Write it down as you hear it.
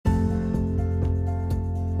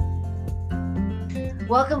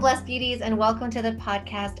Welcome, Blessed Beauties, and welcome to the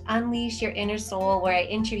podcast Unleash Your Inner Soul, where I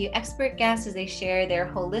interview expert guests as they share their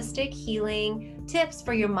holistic healing tips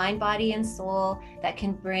for your mind, body, and soul that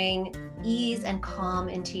can bring ease and calm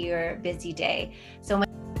into your busy day.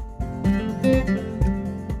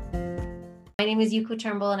 My name is Yuko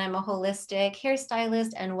Turnbull, and I'm a holistic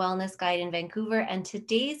hairstylist and wellness guide in Vancouver. And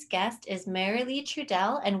today's guest is Marilee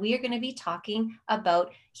Trudell, and we are going to be talking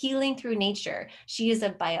about healing through nature. She is a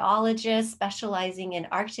biologist specializing in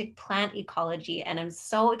Arctic plant ecology, and I'm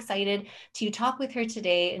so excited to talk with her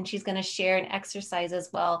today. And she's going to share an exercise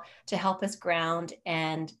as well to help us ground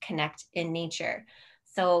and connect in nature.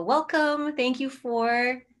 So welcome. Thank you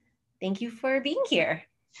for being here.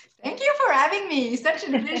 Thank you for having me. Such a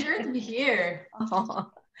pleasure to be here.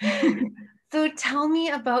 So tell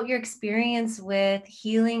me about your experience with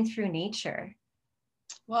healing through nature.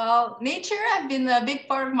 Well, nature has been a big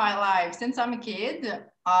part of my life since I'm a kid.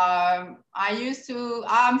 I'm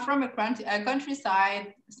from a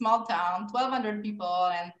countryside, small town, 1,200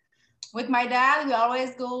 people. And with my dad, we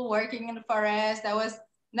always go working in the forest. That was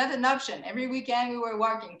not an option. Every weekend we were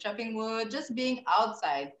working, chopping wood, just being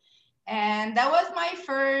outside. And that was my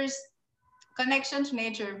first connection to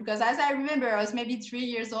nature, because as I remember, I was maybe 3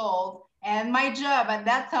 years old, and my job at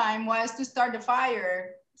that time was to start the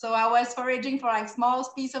fire. So I was foraging for like small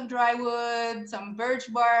piece of dry wood, some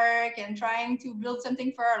birch bark, and trying to build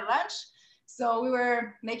something for our lunch. So we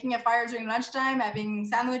were making a fire during lunchtime, having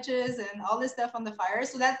sandwiches and all this stuff on the fire.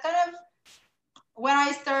 So that's kind of when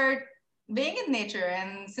I start being in nature.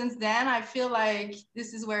 And since then, I feel like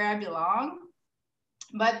this is where I belong.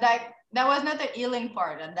 But that was not the healing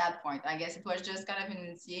part at that point. I guess it was just kind of an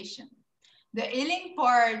initiation. The healing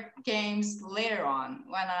part came later on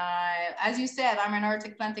when as you said, I'm an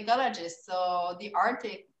Arctic plant ecologist. So the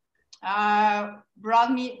Arctic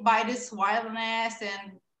brought me by this wildness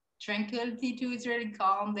and tranquility too. It's really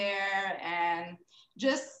calm there, and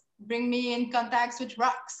just bring me in contact with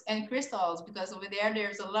rocks and crystals, because over there,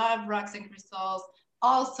 there's a lot of rocks and crystals,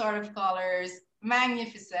 all sort of colors,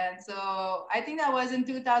 magnificent. So I think that was in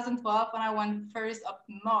 2012 when I went first up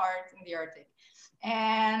north in the Arctic.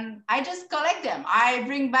 And I just collect them. I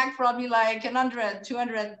bring back probably like 100,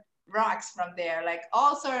 200 rocks from there, like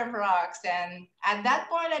all sort of rocks. And at that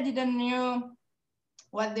point, I didn't know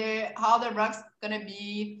how the rocks gonna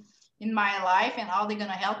be in my life and how they're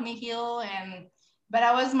gonna help me heal. But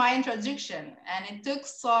that was my introduction, and it took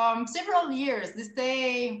several years to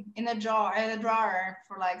stay in a drawer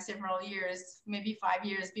for like several years, maybe 5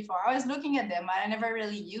 years before I was looking at them, but I never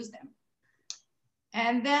really used them.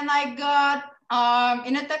 And then I got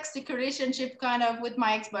in a toxic relationship kind of with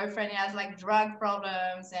my ex-boyfriend. He has like drug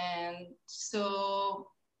problems, and so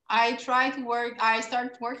I started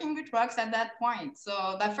working with rocks at that point.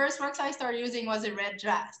 So the first rocks I started using was a red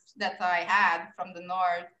jasp that I had from the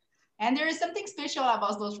north. And there is something special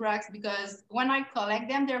about those rocks, because when I collect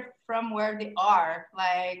them, they're from where they are,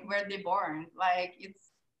 like where they're born.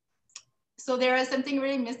 So there is something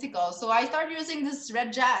really mystical. So I started using this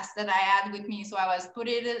red jasp that I had with me. So I was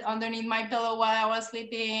putting it underneath my pillow while I was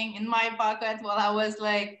sleeping, in my pocket while I was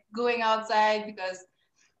like going outside, because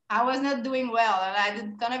I was not doing well, and I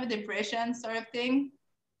did kind of a depression sort of thing.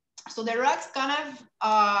 So the rocks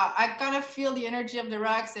I kind of feel the energy of the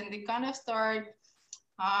rocks, and they kind of start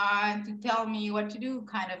to tell me what to do,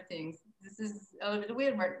 kind of things. This is a little bit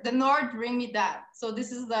weird, but the North bring me that. So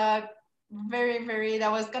this is the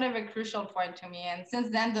that was kind of a crucial point to me. And since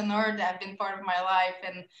then, the North have been part of my life,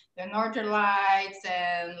 and the Northern Lights,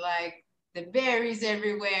 and like the berries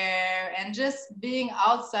everywhere, and just being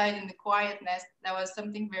outside in the quietness, that was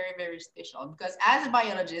something very, very special. Because as a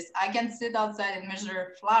biologist, I can sit outside and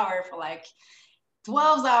measure flower for like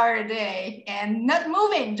 12 hours a day and not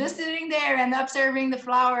moving, just sitting there and observing the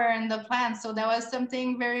flower and the plants. So that was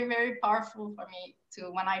something very, very powerful for me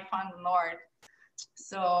too when I found the North.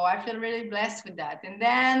 So I feel really blessed with that. And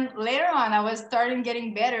then later on, I was starting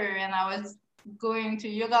getting better, and I was going to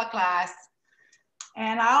yoga class,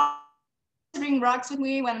 and I bring rocks with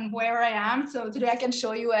me wherever I am. So today I can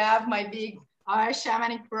show you I have my big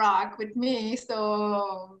shamanic rock with me.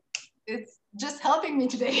 So it's just helping me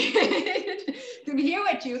today to be here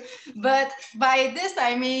with you. But by this,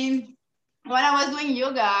 I mean, when I was doing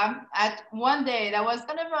yoga at one day, that was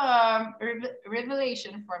kind of a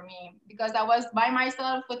revelation for me, because I was by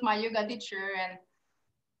myself with my yoga teacher, and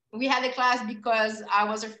we had a class because I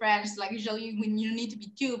was a friend. So like usually when you need to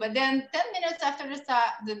be two, but then 10 minutes after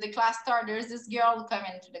the class started, there's this girl come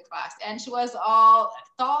into the class, and she was all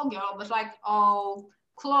tall girl, but like all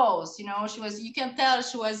close, you know, you can tell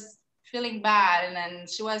she was feeling bad, and then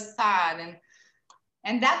she was sad.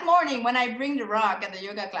 And that morning when I bring the rock at the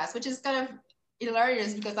yoga class, which is kind of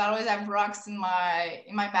hilarious because I always have rocks in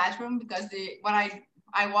my bathroom because when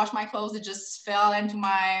I wash my clothes, it just fell into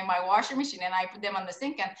my washing machine and I put them on the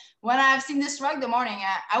sink. And when I've seen this rug the morning,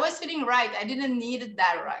 I was feeling right. I didn't need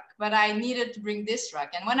that rug, but I needed to bring this rug.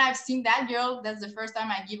 And when I've seen that girl, that's the first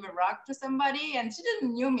time I give a rug to somebody, and she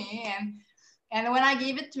didn't knew me. And when I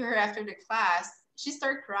gave it to her after the class, she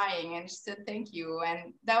started crying and she said, thank you.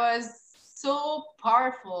 And that was so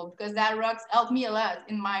powerful because that rug helped me a lot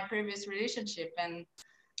in my previous relationship. And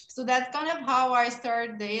so that's kind of how I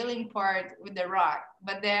started the healing part with the rock.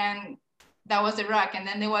 But then that was the rock. And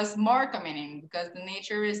then there was more coming in because the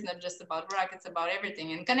nature is not just about rock, it's about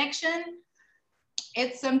everything. And connection,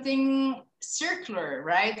 it's something circular,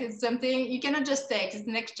 right? It's something you cannot just take, it's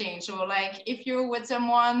an exchange. So like if you're with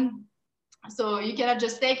someone, so you cannot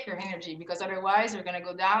just take your energy because otherwise you're gonna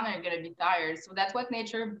go down and you're gonna be tired. So that's what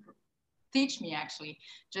nature teach me actually,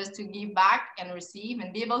 just to give back and receive,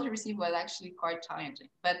 and be able to receive was actually quite challenging.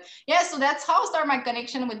 But yeah, so that's how I start my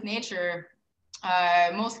connection with nature,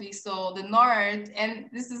 mostly. So the north, and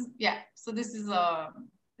this is so this is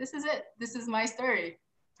it. This is my story.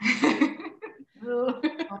 Oh,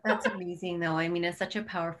 that's amazing though. I mean, it's such a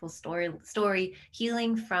powerful story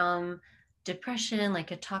healing from depression, like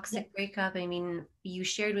a toxic breakup. I mean, you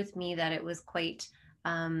shared with me that it was quite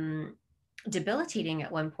debilitating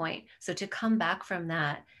at one point. So to come back from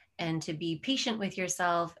that and to be patient with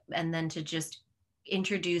yourself and then to just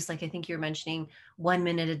introduce, like I think you're mentioning, 1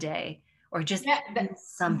 minute a day or just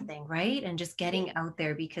something, right? And just getting out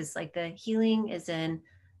there because like the healing is in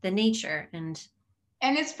the nature and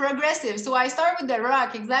it's progressive. So I started with the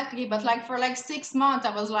rock, exactly, but like for like 6 months,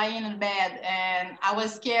 I was lying in bed and I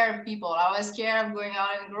was scared of people. I was scared of going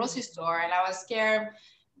out in the grocery store, and I was scared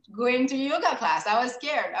going to yoga class. I was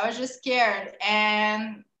scared. I was just scared.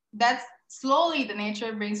 And that's slowly the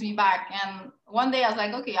nature brings me back. And one day I was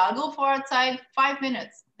like, okay, I'll go for outside 5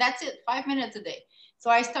 minutes. That's it, 5 minutes a day. So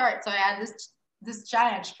I start. So I had this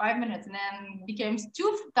challenge, 5 minutes, and then became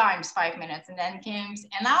 2 times 5 minutes, and then came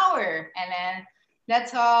an hour. And then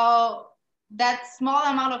that's how that small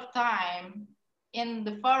amount of time in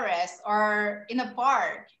the forest or in a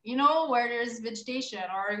park, you know, where there's vegetation,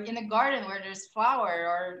 or in a garden where there's flower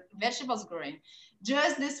or vegetables growing,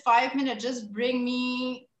 just this 5 minutes just bring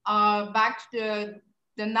me back to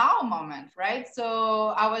the now moment, right? So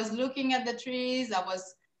I was looking at the trees, I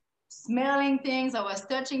was smelling things, I was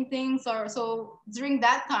touching things. Or so during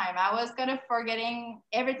that time, I was kind of forgetting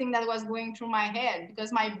everything that was going through my head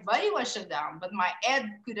because my body was shut down, but my head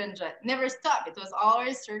couldn't just never stop. It was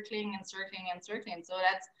always circling and circling and circling. So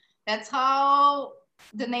that's how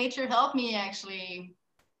the nature helped me actually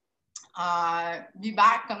be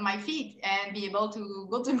back on my feet and be able to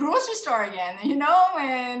go to the grocery store again, you know,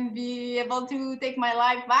 and be able to take my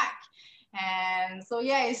life back. And so,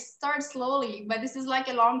 yeah, it starts slowly, but this is like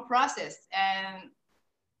a long process. And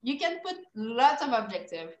you can put lots of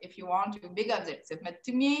objective if you want to, big objective. But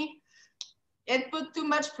to me, it put too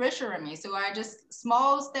much pressure on me. So I just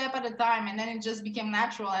small step at a time, and then it just became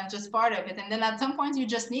natural and just part of it. And then at some point you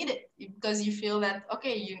just need it because you feel that,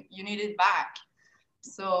 okay, you need it back.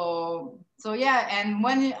 So yeah. And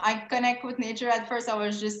when I connect with nature, at first I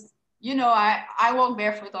was just, you know, I walk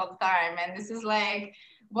barefoot all the time. And this is like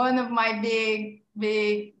one of my big,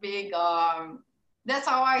 that's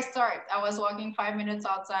how I start. I was walking 5 minutes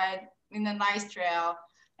outside in a nice trail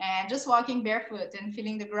and just walking barefoot and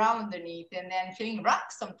feeling the ground underneath, and then feeling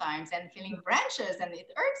rocks sometimes and feeling branches, and it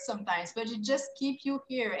hurts sometimes, but it just keep you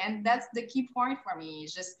here. And that's the key point for me,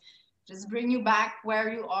 is just bring you back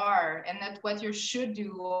where you are and not what you should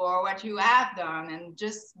do or what you have done, and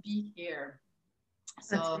just be here.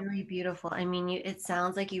 So that's really beautiful. I mean, it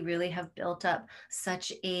sounds like you really have built up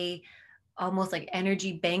such a almost like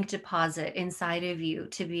energy bank deposit inside of you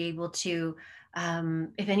to be able to,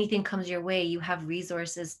 if anything comes your way, you have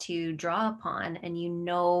resources to draw upon, and you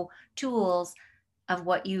know tools of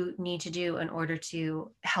what you need to do in order to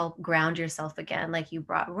help ground yourself again. Like you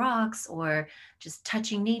brought rocks or just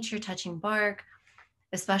touching nature, touching bark,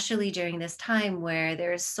 especially during this time where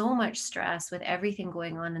there is so much stress with everything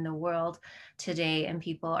going on in the world today, and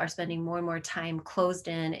people are spending more and more time closed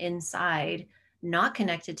in inside, not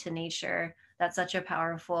connected to nature. That's such a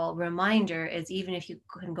powerful reminder, is even if you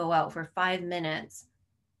can go out for 5 minutes,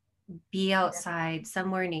 be outside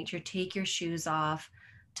somewhere in nature, take your shoes off,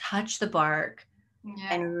 touch the bark,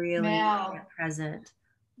 and really get present.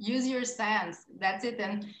 Use your sense. That's it.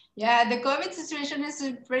 And yeah, the COVID situation is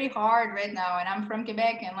pretty hard right now. And I'm from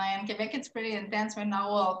Quebec, and in Quebec, it's pretty intense right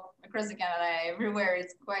now. Well, across Canada, everywhere,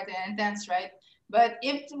 it's quite intense, right? But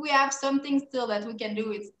if we have something still that we can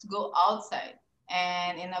do, it's to go outside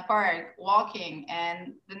and in a park walking,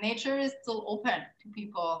 and the nature is still open to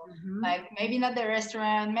people. Like maybe not the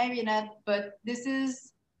restaurant, maybe not, but this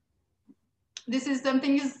is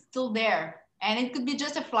something is still there. And it could be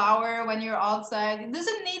just a flower when you're outside. It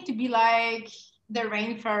doesn't need to be like the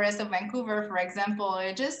rainforest of Vancouver, for example.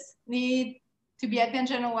 It just need to be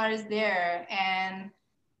attention on what is there. And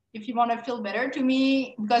if you want to feel better, to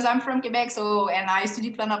me, because I'm from Quebec, so, and I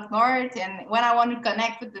study plan up north, and when I want to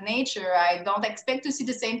connect with the nature, I don't expect to see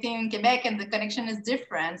the same thing in Quebec, and the connection is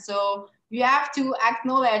different. So you have to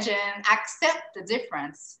acknowledge and accept the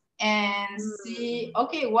difference and see,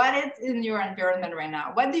 okay, what is in your environment right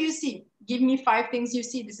now? What do you see? Give me 5 things you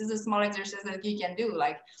see. This is a small exercise that you can do.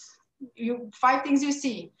 Like, 5 things you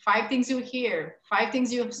see, 5 things you hear, 5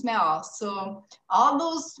 things you smell. So all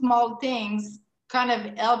those small things kind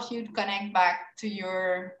of help you to connect back to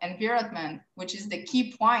your environment, which is the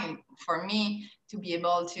key point for me to be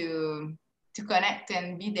able to connect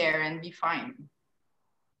and be there and be fine.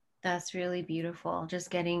 That's really beautiful.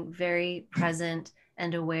 Just getting very present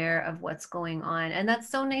and aware of what's going on. And that's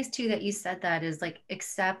so nice too that you said that, is like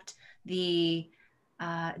accept the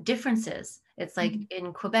differences. It's like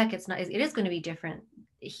in Quebec, it's not, it is going to be different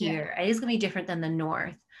here. Yeah. It is going to be different than the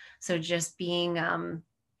North. So just being,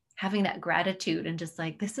 having that gratitude and just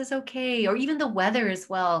like, this is okay. Or even the weather as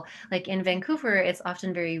well. Like in Vancouver, it's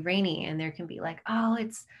often very rainy, and there can be like, oh,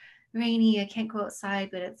 it's rainy, I can't go outside,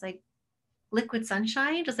 but it's like liquid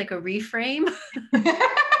sunshine, just like a reframe.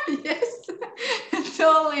 Yes,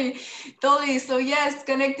 totally. So yes,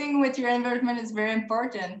 connecting with your environment is very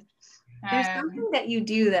important. There's something that you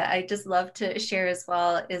do that I just love to share as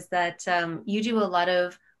well, is that you do a lot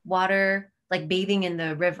of water, like bathing in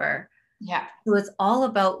the river. Yeah. So it's all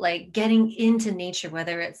about like getting into nature,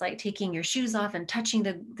 whether it's like taking your shoes off and touching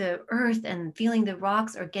the earth and feeling the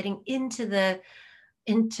rocks, or getting into the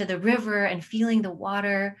river and feeling the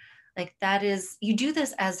water. Like that is, you do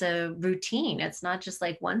this as a routine. It's not just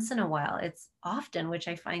like once in a while, it's often, which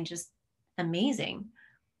I find just amazing.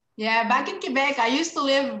 Yeah, back in Quebec, I used to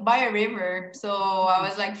live by a river. So I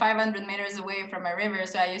was like 500 meters away from a river.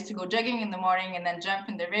 So I used to go jogging in the morning and then jump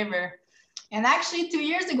in the river. And actually 2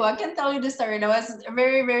 years ago, I can tell you the story. That was a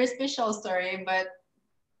very, very special story. But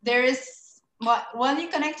there is, when you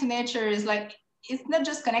connect to nature, is like, it's not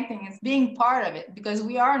just connecting, it's being part of it, because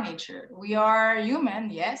we are nature. We are human,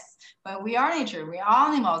 yes, but we are nature. We are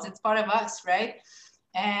animals. It's part of us, right?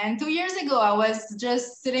 And 2 years ago, I was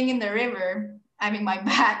just sitting in the river, having my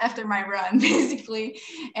bath after my run, basically.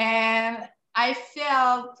 And I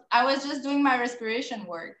felt, I was just doing my respiration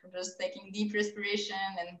work, just taking deep respiration.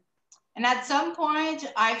 And at some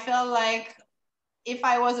point, I felt like if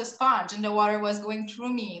I was a sponge and the water was going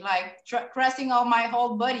through me, like pressing on my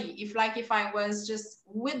whole body, if I was just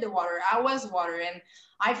with the water, I was water. And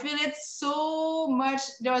I feel it so much.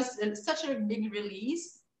 There was such a big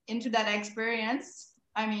release into that experience.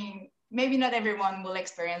 I mean, maybe not everyone will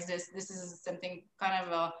experience this. This is something kind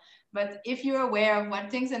of a, but if you're aware of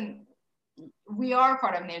what things, and we are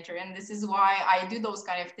part of nature, and this is why I do those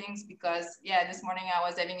kind of things, because yeah, this morning I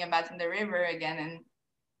was having a bath in the river again,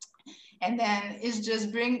 and then it's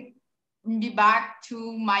just bring me back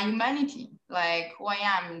to my humanity, like who I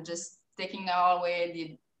am, just taking away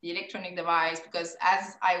the electronic device, because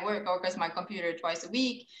as I work as my computer twice a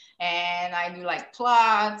week, and I do like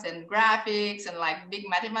plots and graphics and like big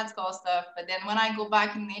mathematical stuff. But then when I go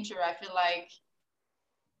back in nature, I feel like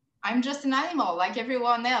I'm just an animal like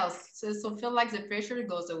everyone else. So feel like the pressure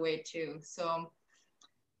goes away too.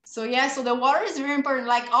 So yeah, so the water is very important,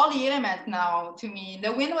 like all the elements now to me.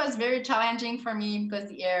 The wind was very challenging for me because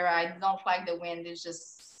the air, I don't like the wind. It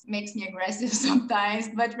just makes me aggressive sometimes.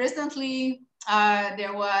 But recently I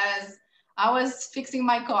was fixing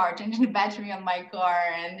my car, changing the battery on my car,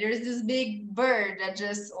 and there's this big bird that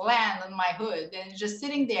just landed on my hood and just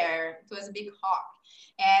sitting there. It was a big hawk.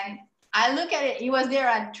 And I look at it, it was there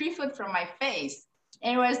at 3 foot from my face.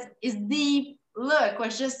 And it's deep look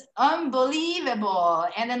was just unbelievable.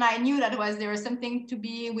 And then I knew that there was something to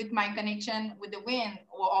be with my connection with the wind,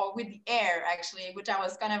 or with the air actually, which I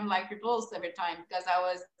was kind of like repulsed every time, because I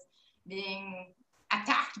was being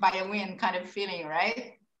attacked by a wind kind of feeling,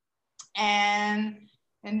 right? And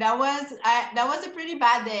that was a pretty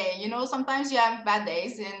bad day. You know, sometimes you have bad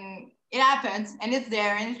days, and it happens, and it's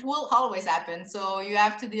there, and it will always happen. So you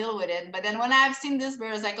have to deal with it. But then when I've seen this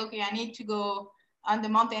bird, I was like, okay, I need to go on the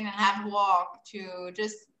mountain and have a walk to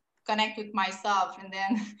just connect with myself. And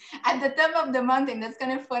then at the top of the mountain, that's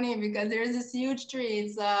kind of funny, because there's this huge tree.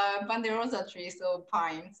 It's a ponderosa tree, so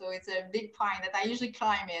pine. So it's a big pine that I usually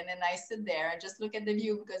climb in, and I sit there and just look at the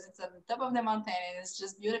view, because it's at the top of the mountain and it's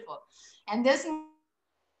just beautiful. And this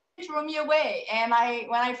threw me away. And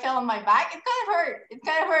when I fell on my back, it kind of hurt. It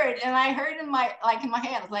kind of hurt. And I heard in my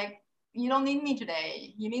head, I was like, you don't need me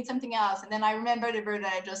today. You need something else. And then I remember the bird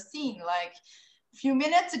that I just seen like a few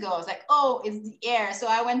minutes ago. I was like, oh, it's the air. So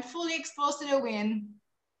I went fully exposed to the wind.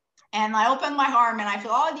 And I opened my arm and I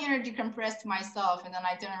feel all the energy compressed to myself. And then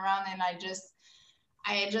I turn around and I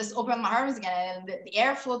just opened my arms again, and the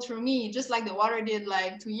air flowed through me just like the water did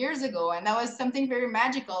like 2 years ago. And that was something very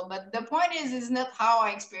magical. But the point is not how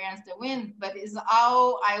I experienced the wind, but is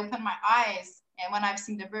how I open my eyes and when I've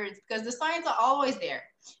seen the birds, because the signs are always there.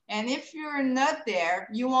 And if you're not there,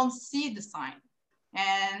 you won't see the sign.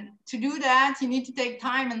 And to do that, you need to take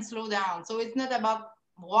time and slow down. So it's not about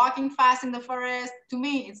walking fast in the forest. To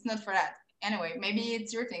me, it's not for that. Anyway, maybe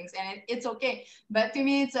it's your things and it's okay. But to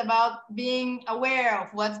me, it's about being aware of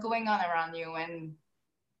what's going on around you and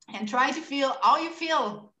try to feel how you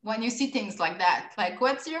feel when you see things like that. Like,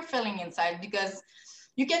 what's your feeling inside? Because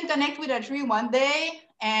you can connect with a tree one day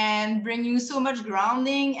and bring you so much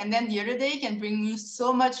grounding, and then the other day can bring you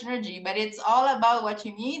so much energy. But it's all about what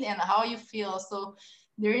you need and how you feel. So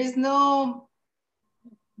there is no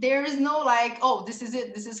like, oh, this is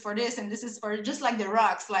it, this is for this and this is for, just like the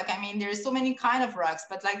rocks. Like, I mean, there's so many kind of rocks,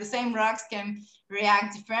 but like the same rocks can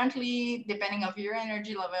react differently depending of your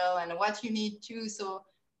energy level and what you need to. So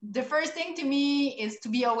the first thing to me is to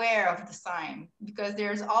be aware of the sign, because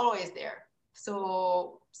there's always there.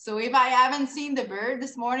 So if I haven't seen the bird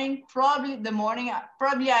this morning, probably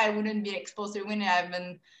I wouldn't be exposed to wind. I've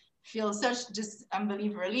been feel such just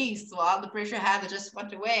unbelievable release. So all the pressure I had just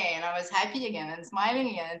went away, and I was happy again and smiling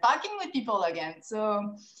again and talking with people again.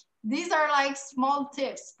 So these are like small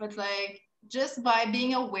tips, but like just by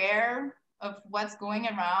being aware of what's going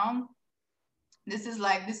around, this is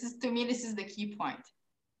to me, this is the key point.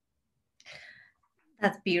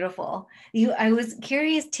 That's beautiful. I was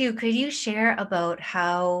curious too, could you share about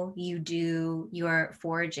how you do your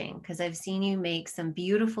foraging? Because I've seen you make some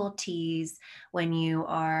beautiful teas when you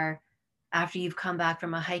are, after you've come back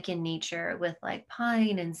from a hike in nature with like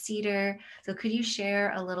pine and cedar. So could you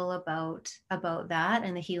share a little about that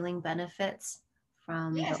and the healing benefits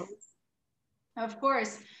from Yes, those? of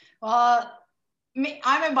course. Well,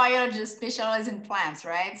 I'm a biologist specialized in plants,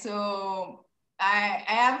 right? So I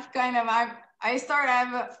have kind of, I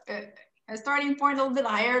have a starting point a little bit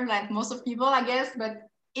higher like most of people, I guess. But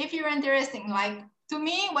if you're interested, like, to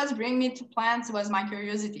me, what's bring me to plants was my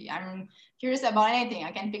curiosity. I'm curious about anything.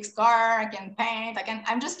 I can fix car, I can paint,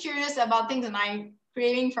 I'm just curious about things, and I'm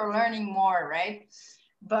craving for learning more, right?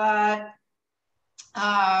 But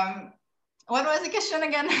what was the question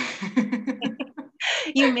again?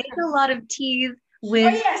 You make a lot of teas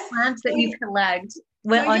with yes. plants that you collect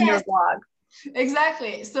So on your yes, blog.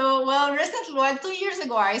 exactly. So, well, recently, 2 years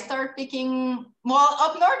ago, I started picking, well,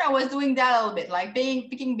 up north, I was doing that a little bit, like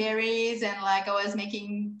picking berries, and like I was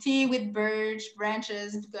making tea with birch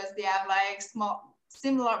branches, because they have like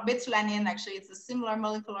similar betulanin. Actually, it's a similar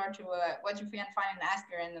molecular to what you can find in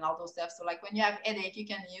aspirin and all those stuff. So like when you have headache, you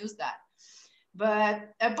can use that.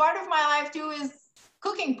 But a part of my life too is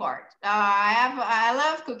cooking part. I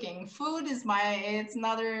love cooking. Food is it's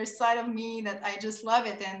another side of me that I just love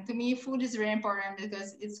it. And to me, food is very important,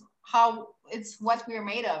 because it's what we're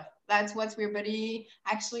made of. That's what our body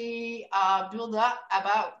actually build up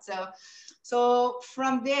about. So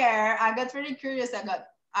from there, I got really curious.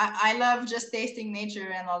 I love just tasting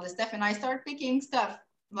nature and all this stuff. And I start picking stuff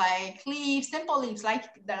like leaves, simple leaves,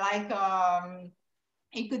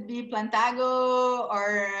 it could be plantago,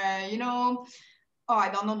 or oh, I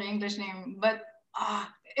don't know the English name, but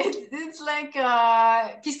it's like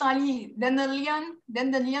pissenlit,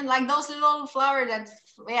 dandelion, like those little flowers that,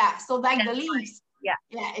 yeah. So like the leaves. Yeah,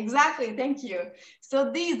 exactly. Thank you.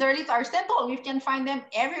 So these leaves are simple. You can find them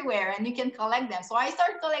everywhere, and you can collect them. So I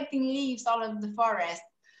start collecting leaves out of the forest.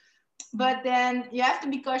 But then you have to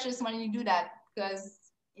be cautious when you do that, because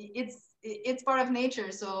it's part of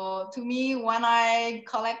nature. So to me, when I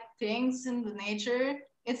collect things in the nature,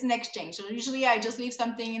 it's an exchange. So usually I just leave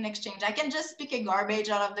something in exchange. I can just pick a garbage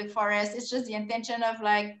out of the forest. It's just the intention of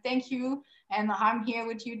like, thank you, and I'm here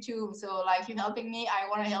with you too. So like, you're helping me, I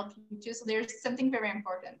want to help you too. So there's something very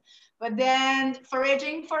important. But then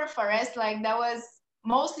foraging for the forest, like that was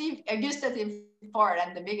mostly a gustative part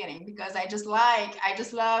at the beginning, because I just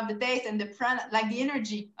love the taste and the like the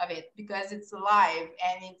energy of it, because it's alive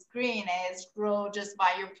and it's green and it's grow just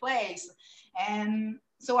by your place. And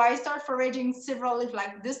so I start foraging several leaves.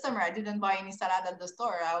 Like this summer, I didn't buy any salad at the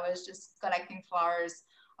store. I was just collecting flowers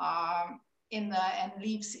and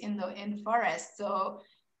leaves in the forest. So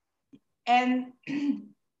and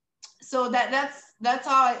so that's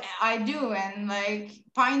how I do. And like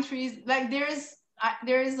pine trees, like there's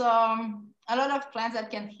there's a lot of plants that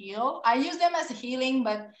can heal. I use them as healing,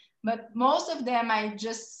 but most of them I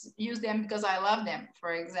just use them because I love them.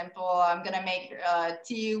 For example, I'm gonna make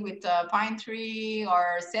tea with a pine tree,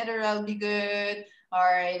 or cedar will be good,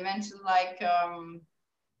 or eventually like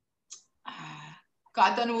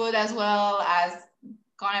cottonwood as well, as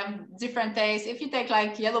kind of different taste. If you take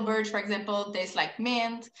like yellow birch, for example, it tastes like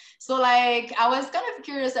mint. So like I was kind of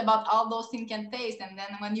curious about all those things can taste, and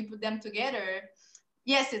then when you put them together,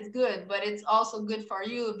 yes, it's good, but it's also good for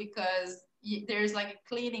you because there's like a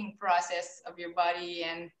cleaning process of your body,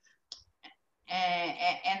 and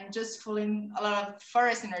just pulling a lot of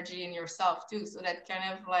forest energy in yourself too. So that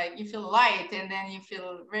kind of like you feel light, and then you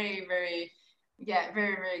feel very, very, yeah,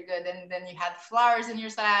 very, very good. And then you had flowers in your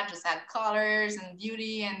salad, just had colors and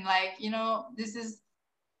beauty, and like, you know, this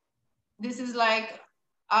is like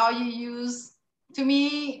how you use, to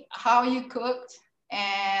me, how you cooked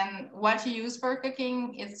and what you use for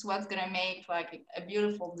cooking is what's gonna make like a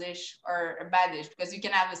beautiful dish or a bad dish, because you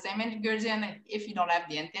can have the same ingredient, if you don't have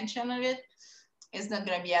the intention of it, it's not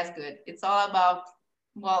gonna be as good. It's all about,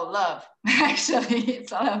 well, love. Actually,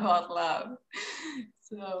 it's all about love.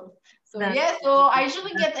 So That's yeah, so I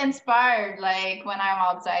usually get inspired like when I'm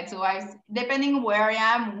outside. So depending where I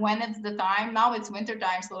am, when it's the time. Now it's winter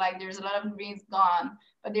time, so like there's a lot of greens gone,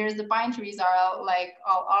 but there's the pine trees are like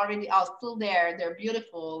already out still there. They're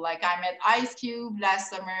beautiful. Like I met Ice Cube last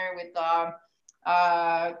summer with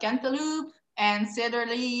cantaloupe and cedar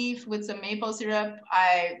leaf with some maple syrup.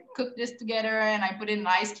 I cooked this together and I put it in an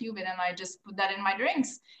ice cube, and then I just put that in my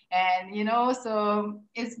drinks. And you know, so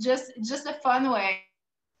it's just a fun way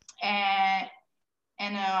and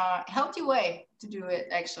a healthy way to do it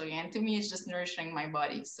actually. And to me, it's just nourishing my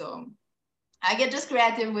body. So I get just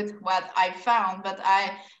creative with what I found, but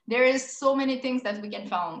there is so many things that we can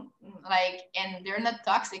find, like, and they're not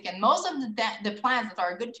toxic. And most of the plants that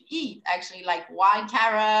are good to eat, actually, like wild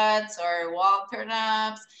carrots or wild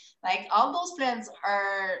turnips, like all those plants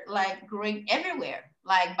are like growing everywhere,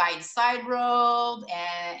 like by the side road,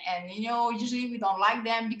 and you know, usually we don't like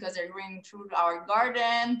them because they're growing through our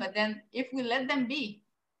garden. But then if we let them be,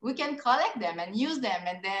 we can collect them and use them,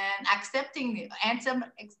 and then accepting and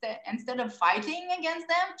instead of fighting against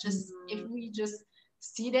them, just if we just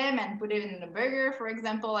see them and put it in a burger, for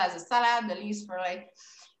example, as a salad, the leaves for like,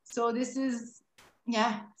 so this is,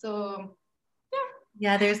 yeah, so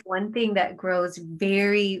Yeah, there's one thing that grows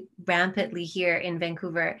very rampantly here in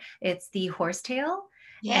Vancouver. It's the horsetail.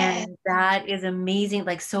 yeah. And that is amazing,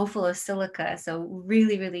 like so full of silica. So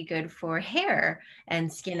really, really good for hair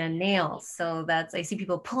and skin and nails. So that's, I see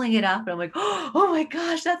people pulling it up and I'm like, oh my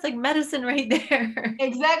gosh, that's like medicine right there.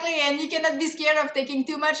 Exactly, and you cannot be scared of taking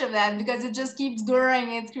too much of that because it just keeps growing.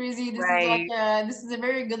 It's crazy. This is like Right. this is a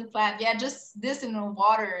very good plant. Yeah, just this in the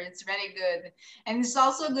water, it's really good, and it's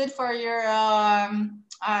also good for your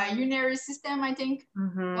urinary system, I think.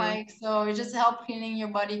 Mm-hmm. Like, so it just help cleaning your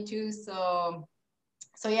body too.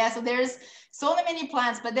 So yeah, so there's so many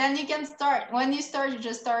plants, but then you can start. When you start, you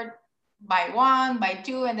just start by one, by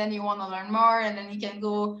two, and then you want to learn more, and then you can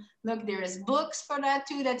go look. There's books for that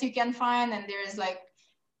too that you can find, and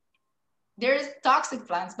there's toxic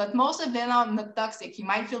plants, but most of them are not toxic. You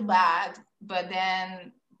might feel bad, but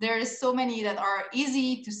then there's so many that are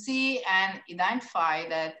easy to see and identify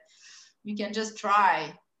that you can just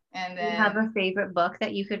try. And Do you have then, a favorite book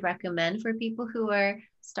that you could recommend for people who are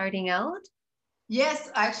starting out?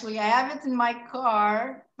 yes, actually, I have it in my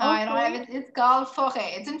car. I don't have Okay. it. It's called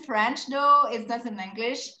Forêt. It's in French, though. It's not in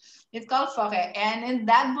English. It's called Forêt. And in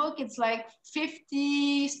that book, it's like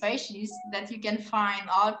 50 species that you can find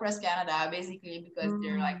all across Canada, basically, because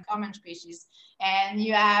they're like Mm. common species. And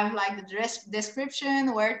you have like the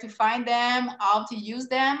description, where to find them, how to use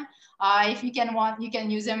them. If you you can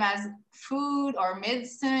use them as food or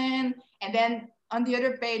medicine. And then on the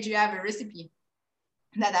other page, you have a recipe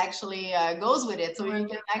that actually goes with it. So Oh, I you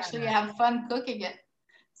can love actually that. have fun cooking it.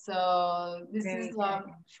 So this is Very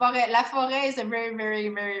good. La Forêt is a very, very,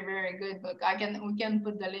 very, very good book. We can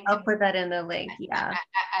put the link I'll in put that in the link. Yeah.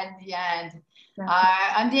 at the end.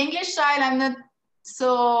 Definitely. On the English side, I'm not, so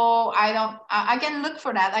I don't, I can look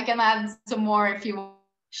for that. I can add some more if you want.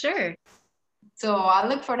 Sure. So I'll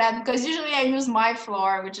look for that because usually I use my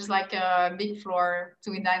floor, which is like a big floor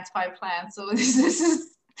to identify plants. So this is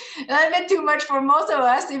a little bit too much for most of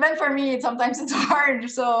us. Even for me, sometimes it's hard.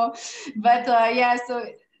 So, but yeah,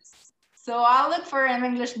 so I'll look for an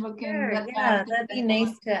English book in Sure. that kind Yeah, of that'd be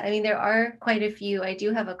nice to. I mean, there are quite a few. I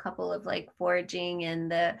do have a couple of like foraging in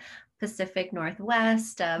the Pacific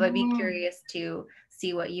Northwest, but I'd be Mm. curious to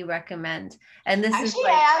see what you recommend. And this is Actually,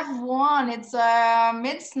 like, I have one. It's a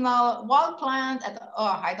medicinal wild plant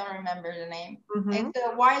I don't remember the name. mm-hmm. It's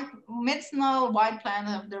a wild medicinal wild plant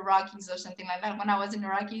of the Rockies or something like that. When I was in the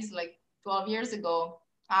Rockies like 12 years ago,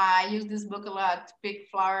 I used this book a lot to pick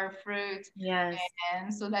flower, fruit. Yes.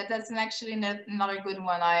 And so that's actually another good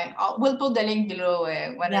one. We'll put the link below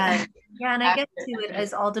when Yes. it, Yeah, and I guess after. too, it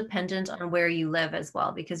is all dependent on where you live as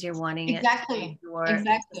well, because you're wanting it to be Exactly. your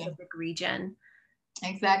Exactly. specific region.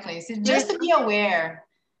 Exactly. So There's just to be aware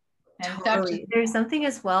and touch totally. There's something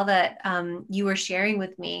as well that you were sharing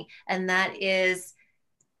with me, and that is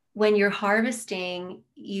when you're harvesting,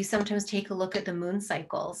 you sometimes take a look at the moon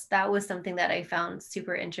cycles. That was something that I found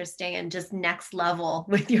super interesting and just next level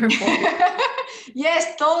with your book. Yes,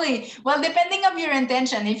 totally. Well, depending of your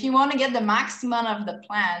intention, if you want to get the maximum of the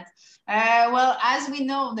plant, well, as we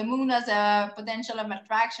know, the moon has a potential of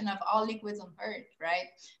attraction of all liquids on Earth, right?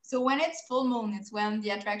 So when it's full moon, it's when the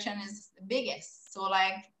attraction is biggest. So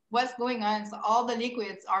like what's going on is all the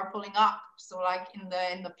liquids are pulling up. So like in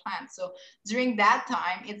the plant. So during that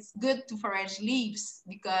time, it's good to forage leaves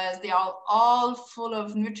because they are all full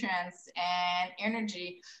of nutrients and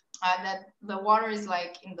energy. That the water is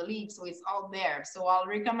like in the leaves, so it's all there. So I'll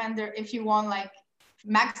recommend there if you want like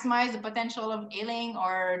maximize the potential of healing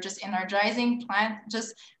or just energizing plant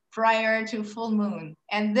just prior to full moon.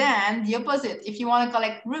 And then the opposite, if you want to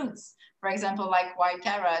collect roots, for example, like white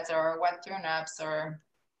carrots or white turnips or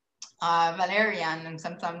valerian and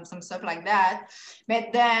some stuff like that,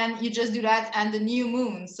 but then you just do that and the new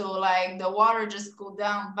moon, so like the water just go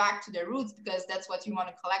down back to the roots because that's what you want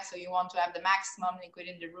to collect. So you want to have the maximum liquid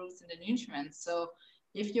in the roots and the nutrients. So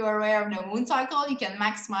if you're aware of the moon cycle, you can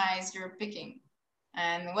maximize your picking.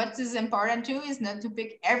 And what is important too is not to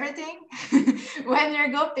pick everything when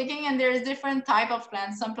you go picking. And there's different type of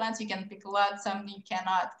plants. Some plants you can pick a lot, some you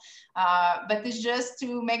cannot. But it's just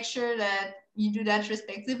to make sure that you do that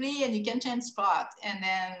respectively, and you can change spot. And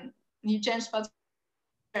then you change spots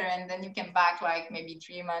and then you come back like maybe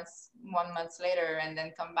 3 months, 1 month later, and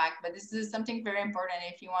then come back. But this is something very important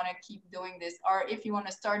if you want to keep doing this, or if you want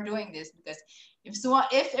to start doing this, because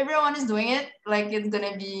if everyone is doing it, like it's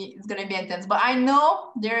gonna be intense. But I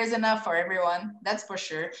know there is enough for everyone, that's for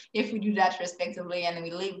sure, if we do that respectively and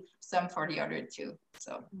we leave some for the other two.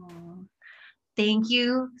 So thank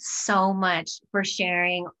you so much for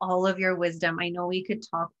sharing all of your wisdom. I know we could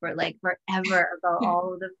talk for like forever about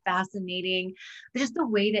all of the fascinating, just the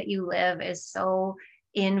way that you live is so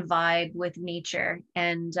in vibe with nature,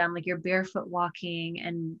 and like you're barefoot walking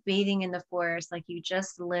and bathing in the forest, like you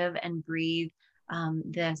just live and breathe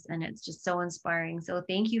this, and it's just so inspiring. So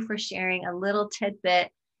thank you for sharing a little tidbit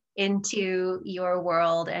into your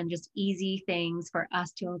world and just easy things for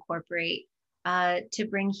us to incorporate to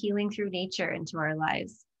bring healing through nature into our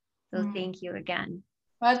lives. So thank you again.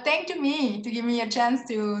 Well, thank you me to give me a chance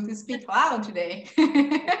to speak loud today.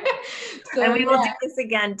 So, and we will do this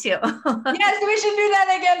again too. Yes, we should do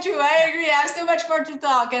that again too. I agree. I have so much more to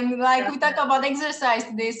talk. And like we talked about exercise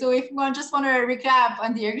today. So if you just want to recap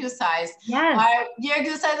on the exercise, the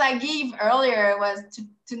exercise I gave earlier was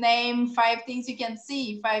to name 5 things you can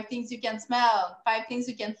see, 5 things you can smell, 5 things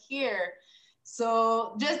you can hear.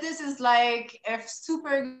 So just this is like a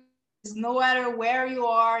super, no matter where you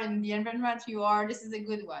are in the environment you are, this is a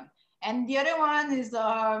good one. And the other one is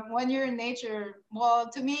when you're in nature. Well,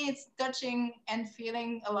 to me, it's touching and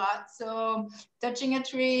feeling a lot. So touching a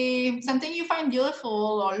tree, something you find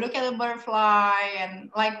beautiful, or look at a butterfly, and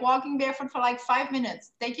like walking barefoot for like 5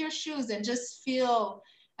 minutes. Take your shoes and just feel.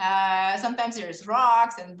 Sometimes there's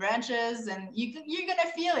rocks and branches, and you're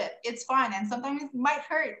gonna feel it. It's fine, and sometimes it might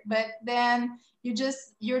hurt, but then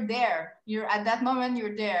you're there. You're at that moment,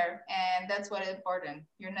 you're there, and that's what is important.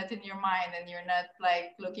 You're not in your mind, and you're not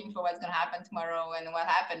like looking for what's gonna happen tomorrow and what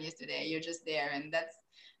happened yesterday. You're just there, and that's,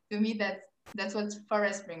 to me, that's what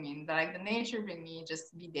forests bring me. Like the nature bring me,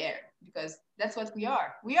 just be there, because that's what we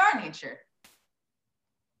are. We are nature.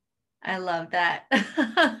 I love that.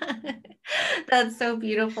 That's so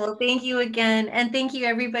beautiful. Thank you again. And thank you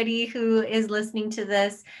everybody who is listening to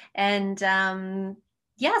this. And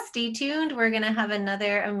yeah, stay tuned. We're going to have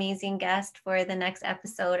another amazing guest for the next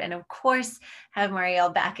episode. And of course, have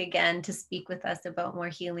Marielle back again to speak with us about more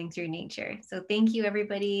healing through nature. So thank you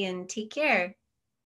everybody, and take care.